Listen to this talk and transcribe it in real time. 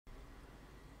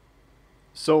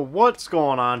So what's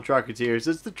going on, Trucketeers?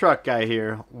 It's the Truck Guy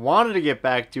here. Wanted to get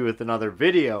back to you with another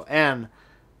video, and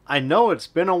I know it's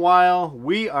been a while.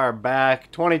 We are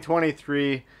back,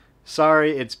 2023.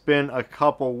 Sorry, it's been a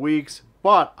couple weeks,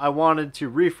 but I wanted to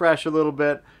refresh a little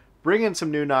bit, bring in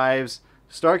some new knives,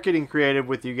 start getting creative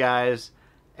with you guys,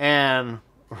 and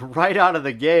right out of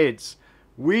the gates,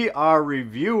 we are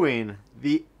reviewing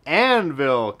the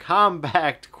Anvil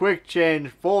Compact Quick Change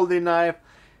Folding Knife.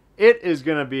 It is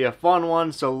going to be a fun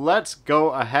one, so let's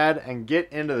go ahead and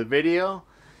get into the video,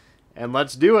 and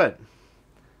let's do it.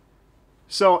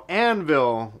 So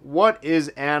Anvil, what is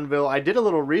Anvil? I did a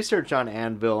little research on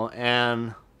Anvil,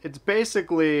 and it's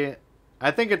basically, I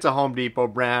think it's a Home Depot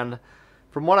brand.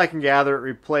 From what I can gather, it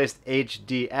replaced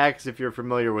HDX, if you're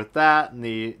familiar with that, and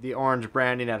the orange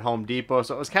branding at Home Depot.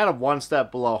 So it was kind of one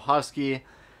step below Husky.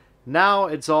 Now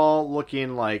it's all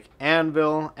looking like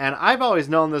Anvil, and I've always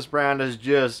known this brand as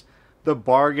just the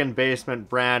bargain basement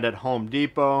brand at Home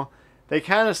Depot. They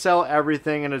kind of sell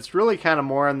everything, and it's really kind of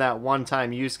more in that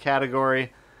one-time use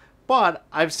category. But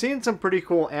I've seen some pretty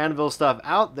cool Anvil stuff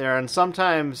out there, and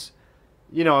sometimes,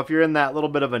 you know, if you're in that little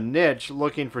bit of a niche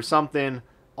looking for something,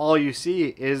 all you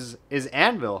see is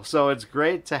Anvil. So it's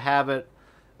great to have it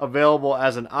available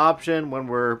as an option when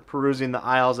we're perusing the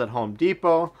aisles at Home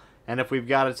Depot. And if we've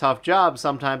got a tough job,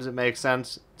 sometimes it makes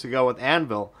sense to go with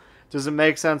Anvil. Does it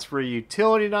make sense for a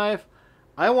utility knife?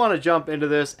 I want to jump into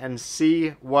this and see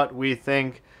what we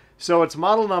think. So it's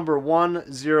model number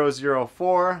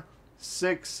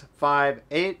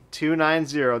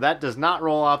 1004658 That does not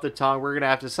roll off the tongue. We're going to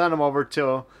have to send them over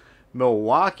to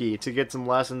Milwaukee to get some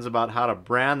lessons about how to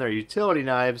brand their utility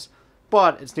knives.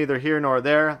 But it's neither here nor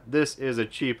there. This is a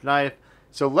cheap knife.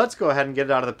 So let's go ahead and get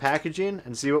it out of the packaging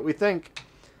and see what we think.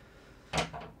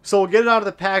 So we'll get it out of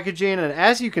the packaging, and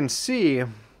as you can see,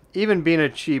 even being a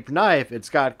cheap knife, it's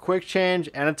got quick change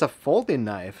and it's a folding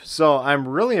knife. So I'm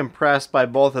really impressed by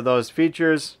both of those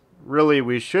features. Really,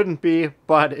 we shouldn't be,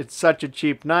 but it's such a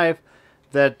cheap knife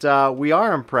that we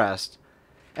are impressed.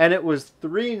 And it was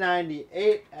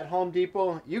 $3.98 at Home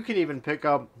Depot. You can even pick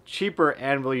up cheaper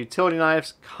Anvil utility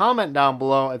knives. Comment down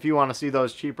below if you want to see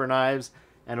those cheaper knives,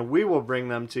 and we will bring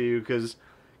them to you because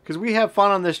we have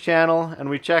fun on this channel and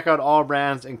we check out all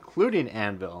brands, including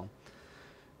Anvil.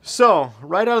 So,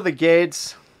 right out of the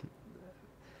gates,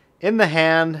 in the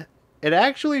hand, it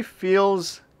actually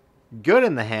feels good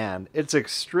in the hand. It's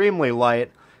extremely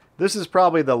light. This is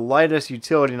probably the lightest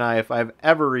utility knife I've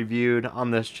ever reviewed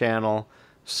on this channel.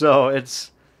 So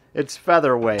it's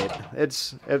featherweight.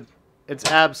 It's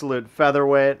absolute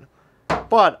featherweight.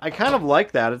 But I kind of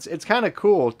like that. It's kind of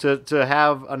cool to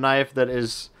have a knife that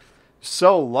is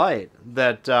so light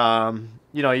that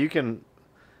you know, you can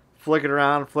flick it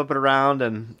around, flip it around,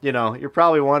 and you know, you're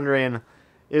probably wondering,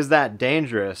 is that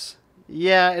dangerous?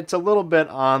 Yeah, it's a little bit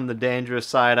on the dangerous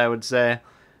side, I would say.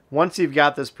 Once you've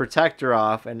got this protector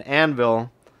off, and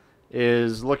Anvil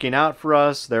is looking out for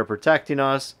us, they're protecting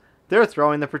us, they're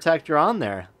throwing the protector on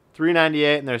there.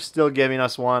 $3.98, and they're still giving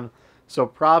us one. So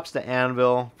props to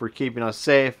Anvil for keeping us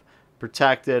safe,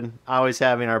 protected, always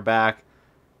having our back.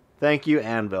 Thank you,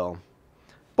 Anvil.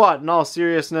 But in all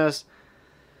seriousness,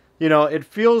 you know, it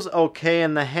feels okay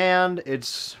in the hand.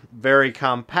 It's very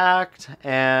compact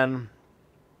and,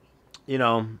 you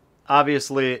know,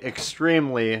 obviously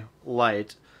extremely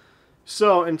light.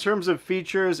 So in terms of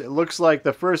features, it looks like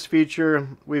the first feature,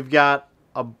 we've got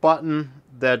a button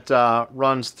that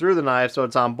runs through the knife, so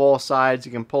it's on both sides.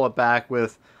 You can pull it back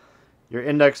with your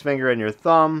index finger and your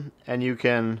thumb, and you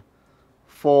can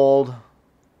fold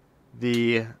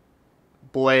the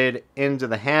blade into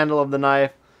the handle of the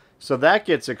knife. So that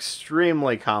gets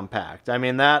extremely compact. I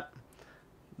mean, that's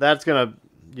gonna,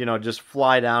 you know, just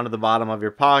fly down to the bottom of your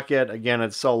pocket. Again,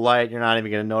 it's so light, you're not even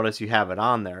gonna notice you have it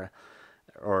on there,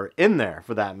 or in there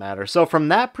for that matter. So from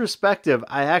that perspective,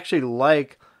 I actually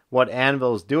like what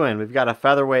Anvil's doing. We've got a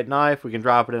featherweight knife, we can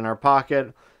drop it in our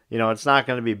pocket. You know, it's not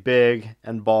gonna be big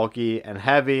and bulky and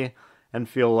heavy and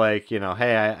feel like, you know,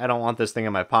 hey, I don't want this thing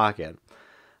in my pocket.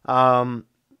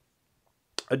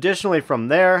 Additionally, from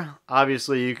there,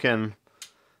 obviously you can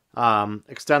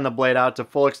extend the blade out to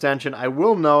full extension. I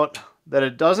will note that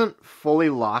it doesn't fully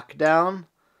lock down,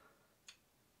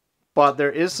 but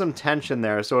there is some tension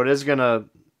there, so it is gonna,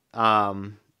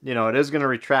 you know, it is gonna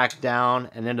retract down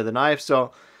and into the knife.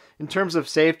 So, in terms of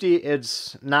safety,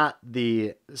 it's not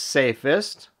the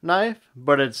safest knife,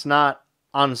 but it's not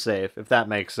unsafe, if that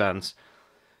makes sense.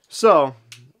 So,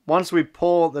 once we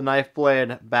pull the knife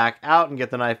blade back out and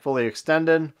get the knife fully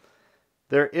extended,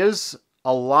 there is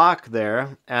a lock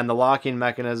there, and the locking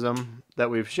mechanism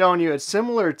that we've shown you, it's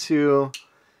similar to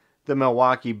the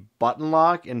Milwaukee button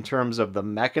lock in terms of the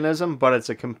mechanism, but it's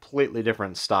a completely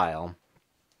different style.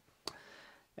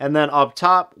 And then up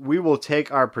top, we will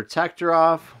take our protector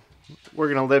off. We're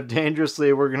gonna live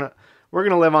dangerously. We're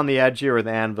gonna live on the edge here with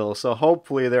Anvil. So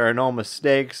hopefully there are no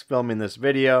mistakes filming this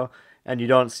video, and you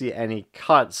don't see any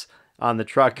cuts on the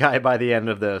truck guy by the end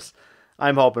of this.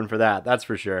 I'm hoping for that, that's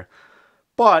for sure.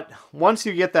 But once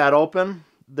you get that open,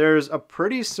 there's a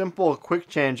pretty simple quick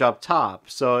change up top.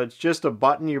 So it's just a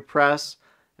button you press,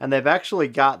 and they've actually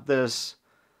got this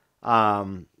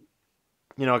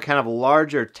you know, kind of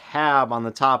larger tab on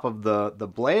the top of the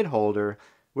blade holder,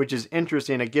 which is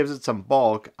interesting. It gives it some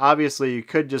bulk. Obviously, you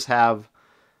could just have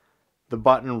the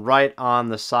button right on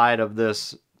the side of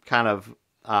this kind of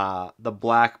the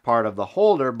black part of the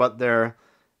holder, but they're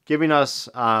giving us,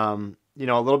 you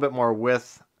know, a little bit more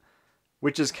width,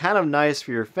 which is kind of nice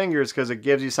for your fingers because it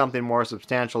gives you something more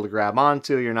substantial to grab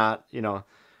onto. You're not, you know,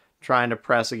 trying to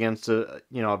press against a,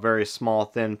 you know, a very small,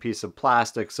 thin piece of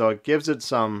plastic. So it gives it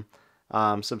some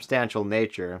substantial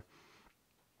nature.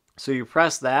 So you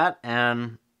press that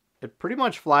and it pretty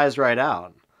much flies right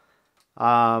out.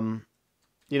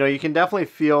 You know, you can definitely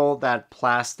feel that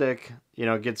plastic, you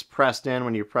know, gets pressed in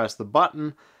when you press the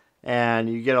button, and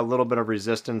you get a little bit of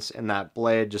resistance in that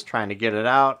blade just trying to get it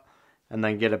out and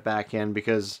then get it back in,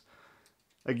 because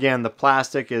again, the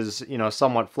plastic is, you know,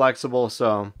 somewhat flexible,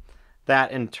 so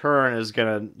that in turn is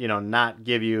going to, you know, not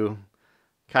give you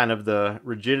kind of the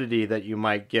rigidity that you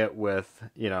might get with,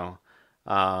 you know,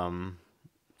 some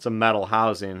metal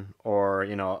housing, or,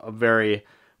 you know, a very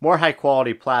more high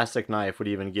quality plastic knife would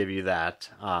even give you that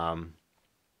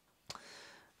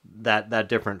that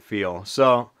different feel.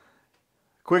 So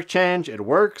quick change, it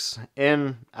works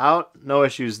in, out, no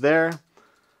issues there.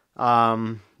 You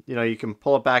know, you can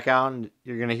pull it back out and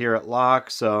you're going to hear it lock.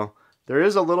 So there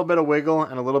is a little bit of wiggle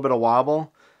and a little bit of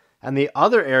wobble. And the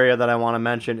other area that I want to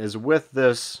mention is with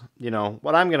this, you know,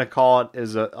 what I'm going to call it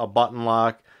is a button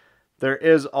lock. There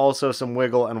is also some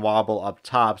wiggle and wobble up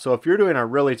top. So if you're doing a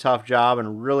really tough job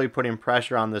and really putting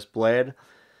pressure on this blade,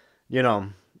 you know,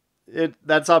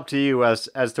 that's up to you as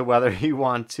to whether you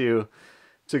want to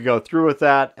go through with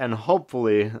that. And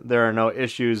hopefully there are no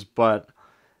issues. But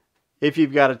if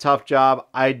you've got a tough job,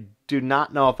 I do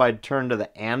not know if I'd turn to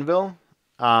the Anvil.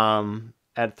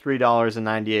 At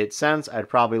 $3.98, I'd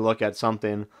probably look at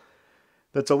something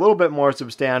that's a little bit more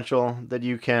substantial that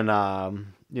you can,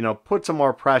 you know, put some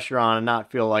more pressure on and not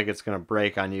feel like it's going to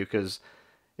break on you, because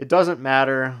it doesn't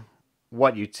matter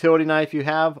what utility knife you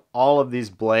have. All of these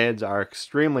blades are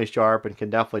extremely sharp and can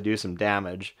definitely do some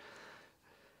damage.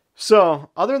 So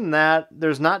other than that,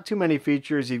 there's not too many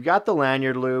features. You've got the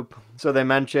lanyard loop. So they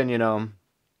mention, you know,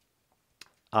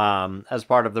 as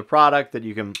part of the product that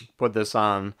you can put this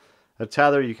on a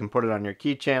tether, you can put it on your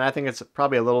keychain. I think it's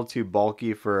probably a little too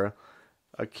bulky for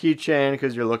a keychain,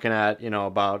 because you're looking at, you know,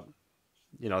 about,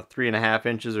 you know, 3.5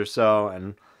 inches or so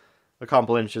and a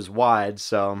couple inches wide.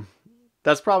 So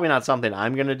that's probably not something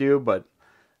I'm going to do, but,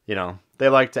 you know, they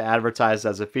like to advertise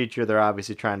as a feature. They're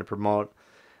obviously trying to promote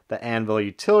the Anvil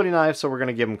utility knife, so we're going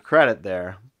to give them credit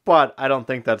there. But I don't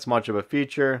think that's much of a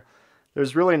feature.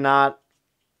 There's really not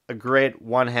a great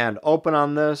one-hand open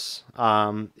on this.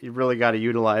 You really got to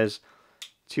utilize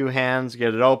two hands,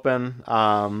 get it open.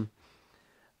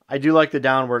 I do like the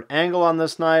downward angle on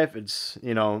this knife. It's,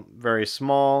 you know, very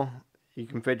small. You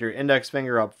can fit your index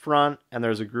finger up front, and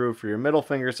there's a groove for your middle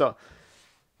finger. So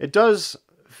it does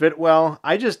fit well.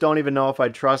 I just don't even know if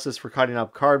I'd trust this for cutting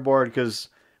up cardboard, because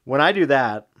when I do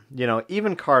that, you know,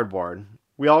 even cardboard,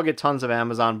 we all get tons of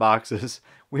Amazon boxes.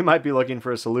 We might be looking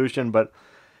for a solution, but,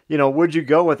 you know, would you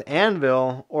go with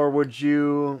Anvil, or would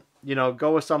you, you know,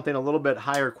 go with something a little bit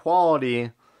higher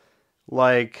quality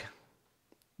like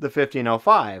the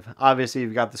 1505? Obviously,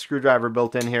 you've got the screwdriver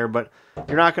built in here, but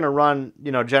you're not going to run,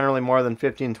 you know, generally more than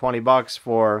 $15-20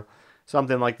 for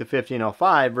something like the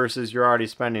 1505 versus you're already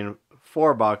spending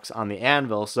 $4 on the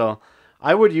Anvil. So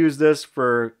I would use this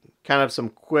for kind of some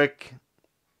quick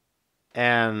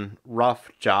and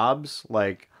rough jobs,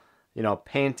 like, you know,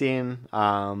 painting,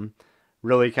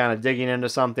 really kind of digging into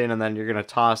something, and then you're going to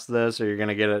toss this, or you're going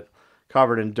to get it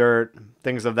covered in dirt,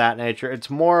 things of that nature. It's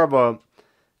more of a,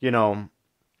 you know,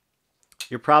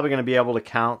 you're probably going to be able to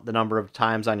count the number of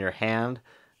times on your hand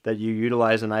that you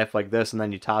utilize a knife like this and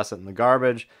then you toss it in the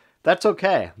garbage. That's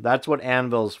okay. That's what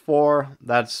Anvil's for.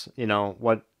 That's, you know,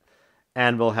 what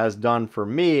Anvil has done for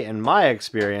me in my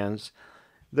experience.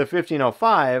 The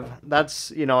 1505,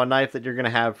 that's, you know, a knife that you're going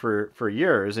to have for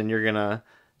years, and you're going to,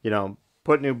 you know,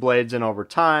 put new blades in over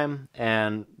time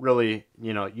and really,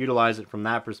 you know, utilize it from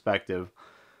that perspective.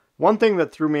 One thing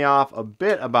that threw me off a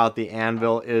bit about the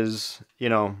Anvil is, you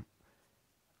know,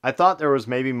 I thought there was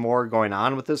maybe more going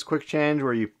on with this quick change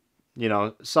where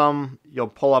you'll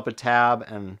pull up a tab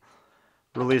and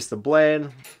release the blade.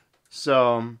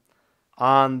 So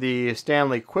on the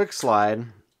Stanley Quick Slide,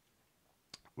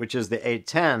 which is the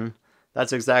 810,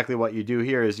 that's exactly what you do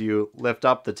here, is you lift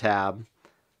up the tab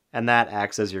and that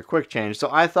acts as your quick change. So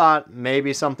I thought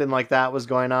maybe something like that was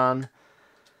going on.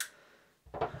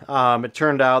 It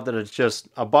turned out that it's just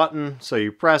a button, so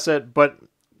you press it, but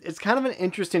it's kind of an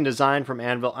interesting design from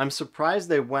Anvil. I'm surprised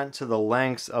they went to the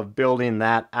lengths of building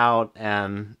that out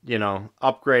and,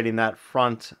 upgrading that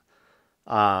front,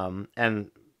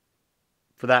 and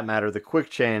for that matter, the quick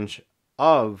change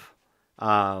of,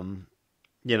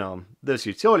 this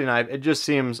utility knife. It just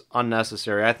seems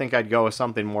unnecessary. I think I'd go with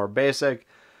something more basic.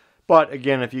 But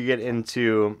again, if you get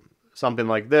into something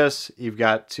like this, you've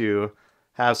got to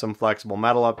have some flexible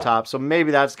metal up top. So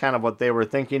maybe that's kind of what they were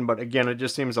thinking. But again, it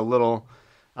just seems a little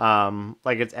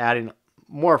like it's adding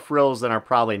more frills than are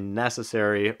probably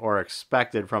necessary or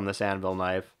expected from this Anvil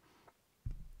knife.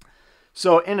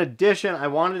 So in addition, I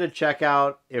wanted to check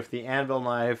out if the Anvil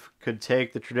knife could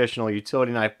take the traditional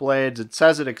utility knife blades. It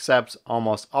says it accepts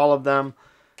almost all of them,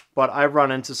 but I've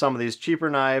run into some of these cheaper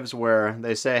knives where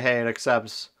they say, hey, it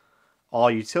accepts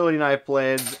all utility knife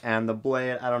blades, and the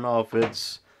blade, I don't know if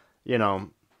it's,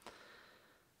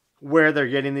 where they're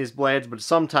getting these blades, but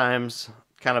sometimes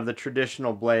kind of the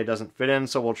traditional blade doesn't fit in,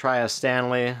 so we'll try a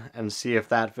Stanley and see if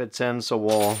that fits in. So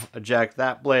we'll eject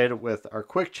that blade with our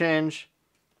quick change,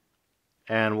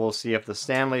 and we'll see if the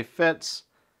Stanley fits,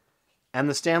 and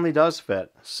the Stanley does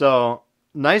fit. So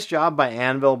nice job by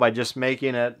Anvil by just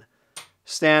making it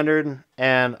standard.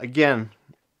 And again,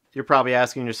 you're probably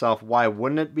asking yourself, why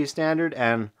wouldn't it be standard?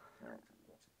 And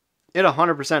it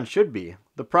 100% should be.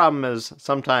 The problem is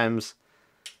sometimes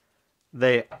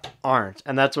they aren't,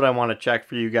 and that's what I want to check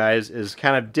for you guys, is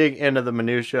kind of dig into the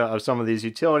minutia of some of these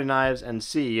utility knives and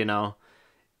see,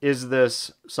 is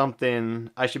this something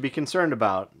I should be concerned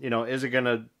about? Is it going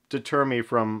to deter me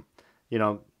from,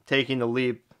 taking the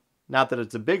leap? Not that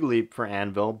it's a big leap for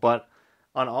Anvil, but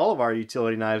on all of our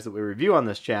utility knives that we review on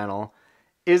this channel,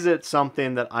 is it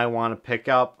something that I want to pick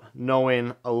up,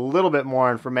 knowing a little bit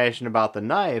more information about the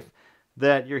knife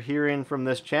that you're hearing from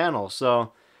this channel?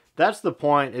 So that's the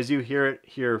point, is you hear it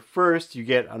here first. You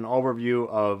get an overview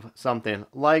of something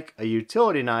like a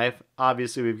utility knife.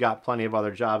 Obviously, we've got plenty of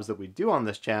other jobs that we do on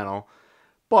this channel,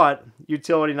 but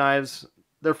utility knives,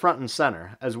 they're front and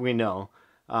center, as we know.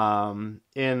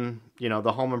 In,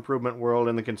 the home improvement world,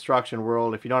 in the construction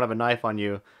world, if you don't have a knife on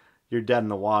you, you're dead in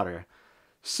the water.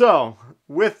 So,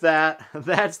 with that,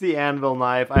 that's the Anvil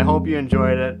knife. I hope you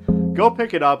enjoyed it. Go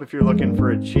pick it up if you're looking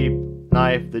for a cheap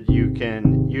knife that you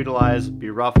can utilize, be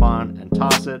rough on, and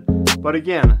toss it. But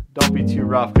again, don't be too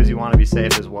rough because you want to be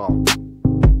safe as well.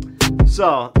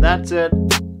 So, that's it.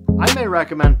 I may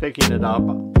recommend picking it up.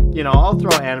 I'll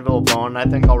throw Anvil a bone. I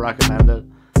think I'll recommend it.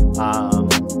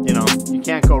 You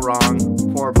can't go wrong.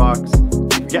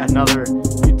 $4. You've got another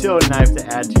utility knife to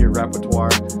add to your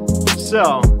repertoire.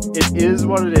 So, it is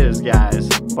what it is, guys.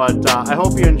 But I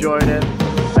hope you enjoyed it.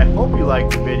 I hope you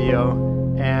liked the video.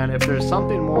 And if there's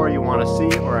something more you want to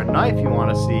see, or a knife you want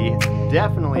to see,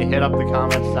 definitely hit up the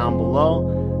comments down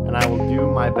below, and I will do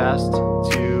my best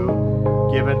to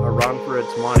give it a run for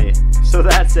its money. So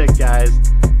that's it, guys.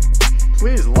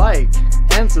 Please like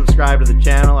and subscribe to the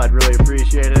channel. I'd really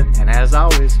appreciate it. And as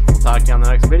always, we'll talk to you on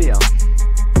the next video.